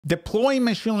Deploying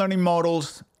machine learning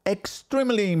models,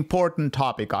 extremely important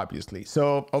topic, obviously.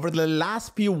 So over the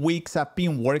last few weeks, I've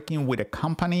been working with a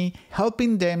company,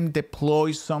 helping them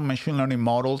deploy some machine learning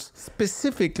models.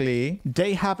 Specifically,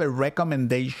 they have a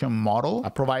recommendation model. I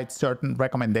provide certain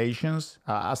recommendations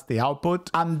as the output.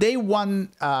 And they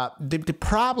want, the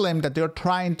problem that they're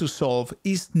trying to solve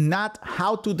is not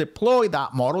how to deploy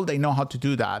that model. They know how to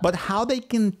do that, but how they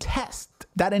can test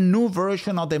that a new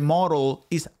version of the model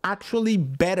is actually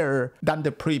better than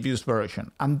the previous version.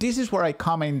 And this is where I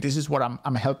come in. This is what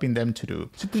I'm helping them to do.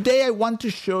 So today I want to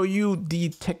show you the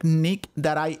technique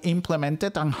that I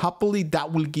implemented, and hopefully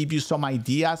that will give you some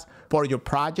ideas for your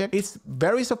project. It's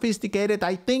very sophisticated,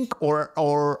 I think,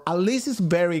 or at least it's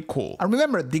very cool. And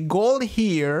remember, the goal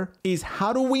here is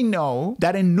how do we know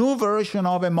that a new version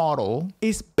of a model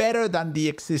is better than the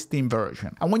existing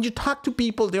version? And when you talk to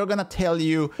people, they're gonna tell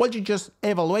you, well, you just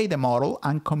evaluate the model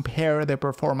and compare the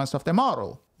performance of the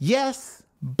model. Yes,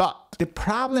 but the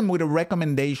problem with a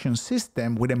recommendation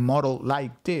system with a model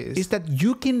like this is that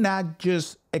you cannot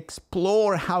just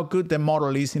explore how good the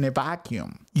model is in a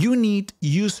vacuum. You need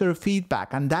user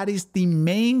feedback, and that is the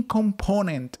main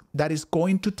component that is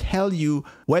going to tell you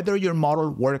whether your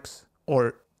model works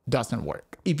or doesn't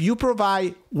work. If you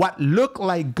provide what look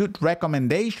like good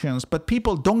recommendations, but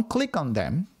people don't click on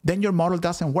them, then your model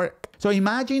doesn't work. So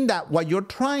imagine that what you're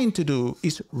trying to do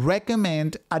is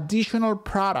recommend additional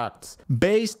products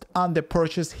based on the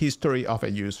purchase history of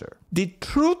a user. The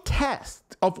true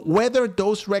test of whether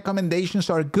those recommendations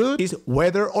are good is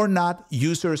whether or not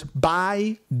users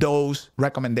buy those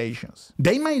recommendations.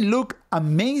 They might look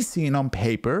amazing on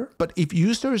paper, but if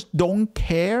users don't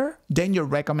care, then your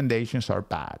recommendations are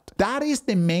bad. That is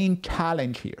the main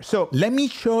challenge here. So let me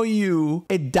show you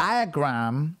a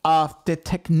diagram of the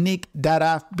technique that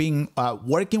I've been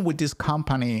working with this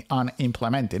company on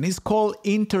implementing. It's called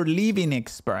Interleaving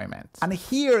Experiments. And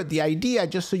here the idea,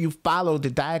 just so you follow the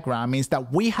diagram, is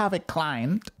that we have a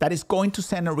client that is going to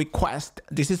send a request.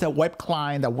 This is a web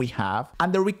client that we have.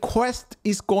 And the request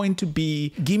is going to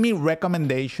be, give me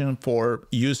recommendation for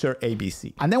user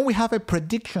ABC. And then we have a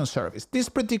prediction service. This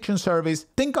prediction service,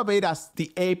 think of it as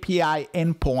the API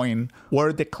endpoint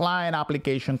where the client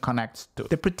application connects to.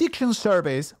 The prediction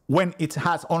service, when it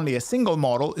has only a single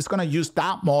model, is going to use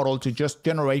that model to just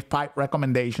generate 5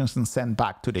 recommendations and send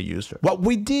back to the user. What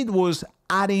we did was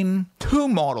adding 2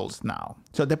 models now.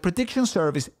 So the prediction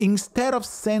service, instead of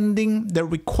sending the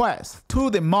request to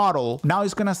the model, now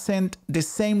it's going to send the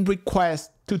same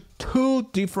request to 2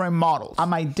 different models.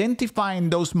 I'm identifying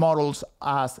those models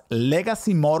as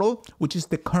legacy model, which is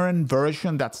the current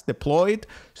version that's deployed.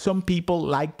 Some people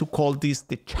like to call this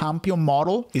the champion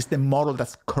model, is the model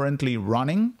that's currently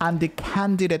running, and the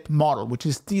candidate model, which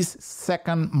is this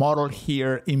second model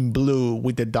here in blue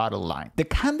with the dotted line. The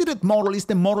candidate model is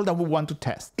the model that we want to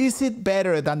test. Is it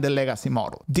better than the legacy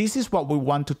model? This is what we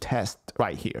want to test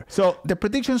right here. So the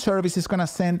prediction service is going to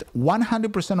send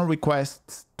 100% of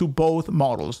requests to both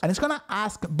models, and it's going to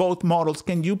ask both models,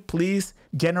 can you please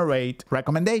generate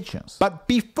recommendations? But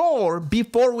before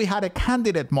we had a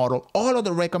candidate model, all of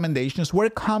the recommendations were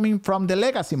coming from the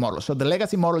legacy model. So the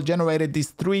legacy model generated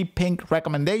these 3 pink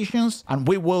recommendations, and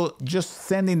we will just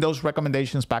sending those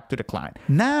recommendations back to the client.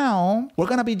 Now we're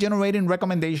going to be generating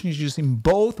recommendations using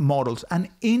both models and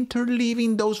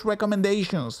interleaving those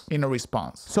recommendations in a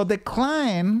response. So the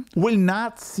client will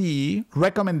not see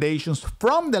recommendations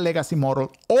from the legacy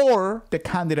model or the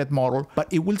candidate model, but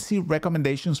it will see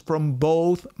recommendations from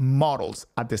both models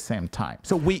at the same time.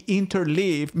 So we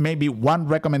interleave maybe 1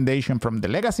 recommendation from the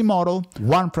legacy model,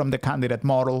 1 from the candidate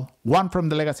model, 1 from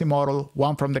the legacy model,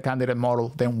 1 from the candidate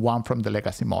model, then 1 from the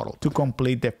legacy model to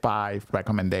complete the 5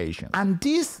 recommendations. And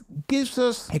this gives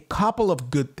us a couple of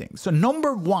good things. So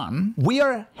number 1, we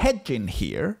are hedging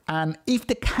here. And if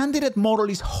the candidate model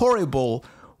is horrible,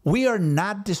 we are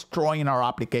not destroying our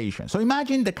application. So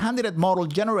imagine the candidate model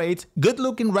generates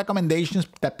good-looking recommendations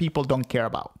that people don't care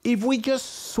about. If we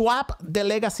just swap the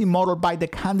legacy model by the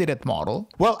candidate model,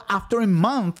 well, after a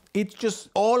month, it's just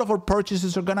all of our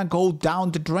purchases are gonna go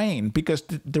down the drain because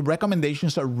the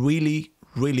recommendations are really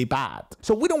bad.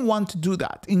 So we don't want to do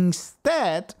that.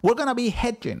 Instead, we're going to be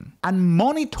hedging and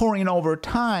monitoring over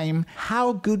time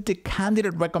how good the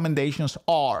candidate recommendations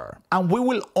are. And we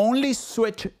will only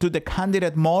switch to the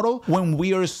candidate model when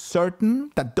we are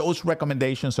certain that those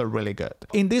recommendations are really good.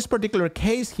 In this particular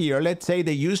case here, let's say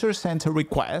the user sends a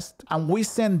request and we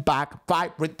send back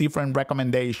 5 different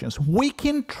recommendations. We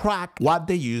can track what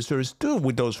the users do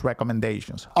with those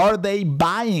recommendations. Are they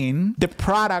buying the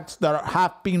products that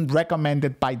have been recommended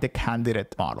recommended by the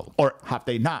candidate model, or have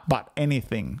they not bought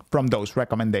anything from those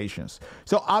recommendations?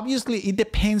 So obviously it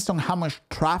depends on how much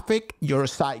traffic your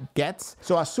site gets.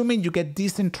 So assuming you get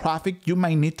decent traffic, you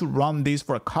might need to run this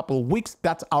for a couple of weeks.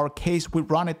 That's our case. We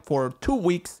run it for 2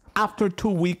 weeks. After 2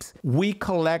 weeks, we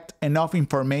collect enough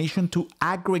information to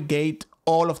aggregate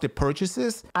all of the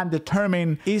purchases and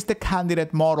determine, is the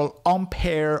candidate model on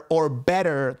par or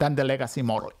better than the legacy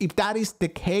model. If that is the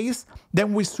case,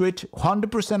 then we switch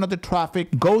 100% of the traffic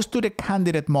goes to the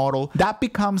candidate model. That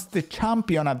becomes the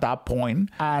champion at that point.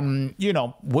 And,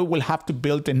 we will have to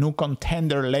build a new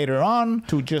contender later on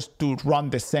to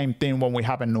run the same thing when we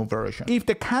have a new version. If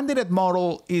the candidate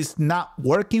model is not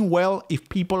working well, if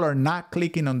people are not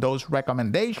clicking on those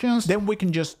recommendations, then we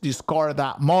can just discard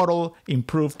that model,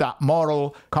 improve that model,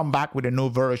 come back with a new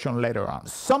version later on.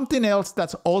 Something else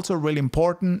that's also really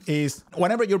important is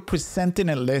whenever you're presenting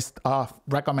a list of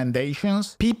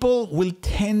recommendations, people will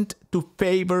tend to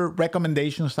favor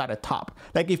recommendations at the top.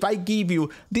 Like if I give you,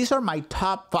 these are my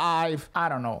top 5,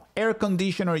 air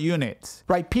conditioner units,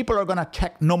 right? People are gonna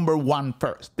check number 1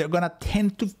 first. They're gonna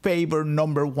tend to favor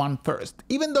number 1 first.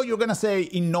 Even though you're gonna say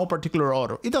in no particular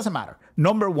order, it doesn't matter.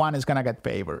 Number 1 is gonna get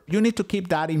favored. You need to keep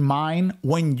that in mind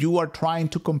when you are trying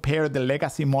to compare the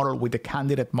legacy model with the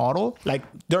candidate model. Like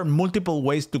there are multiple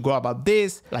ways to go about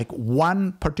this. Like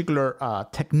one particular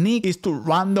technique is to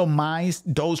randomize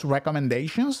those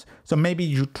recommendations. So maybe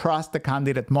you trust the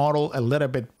candidate model a little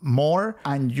bit more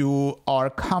and you are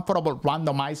comfortable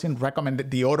randomizing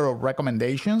the order of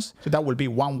recommendations. So that will be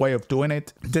one way of doing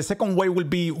it. The second way will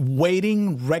be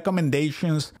weighting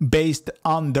recommendations based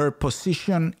on their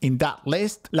position in that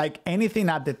list. Like anything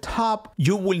at the top,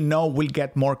 you will know will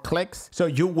get more clicks. So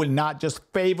you will not just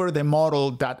favor the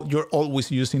model that you're always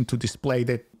using to display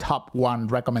the top 1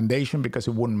 recommendation because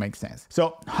it wouldn't make sense.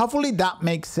 So hopefully that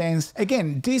makes sense.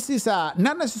 Again, this is not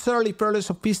necessarily fairly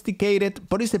sophisticated,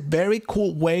 but it's a very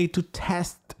cool way to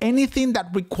test anything that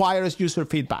requires user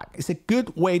feedback. It's a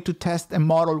good way to test a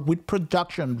model with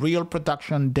real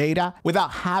production data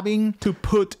without having to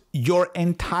put your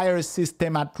entire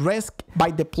system at risk by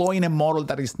deploying a model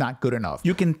that is not good enough.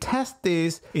 You can test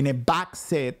this in a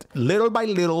backset, little by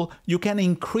little. You can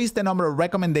increase the number of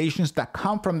recommendations that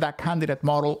come from that candidate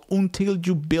model until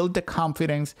you build the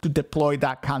confidence to deploy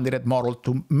that candidate model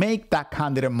to make that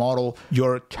candidate model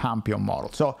your champion model.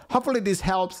 So hopefully this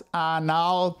helps, and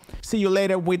I'll see you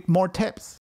later with more tips.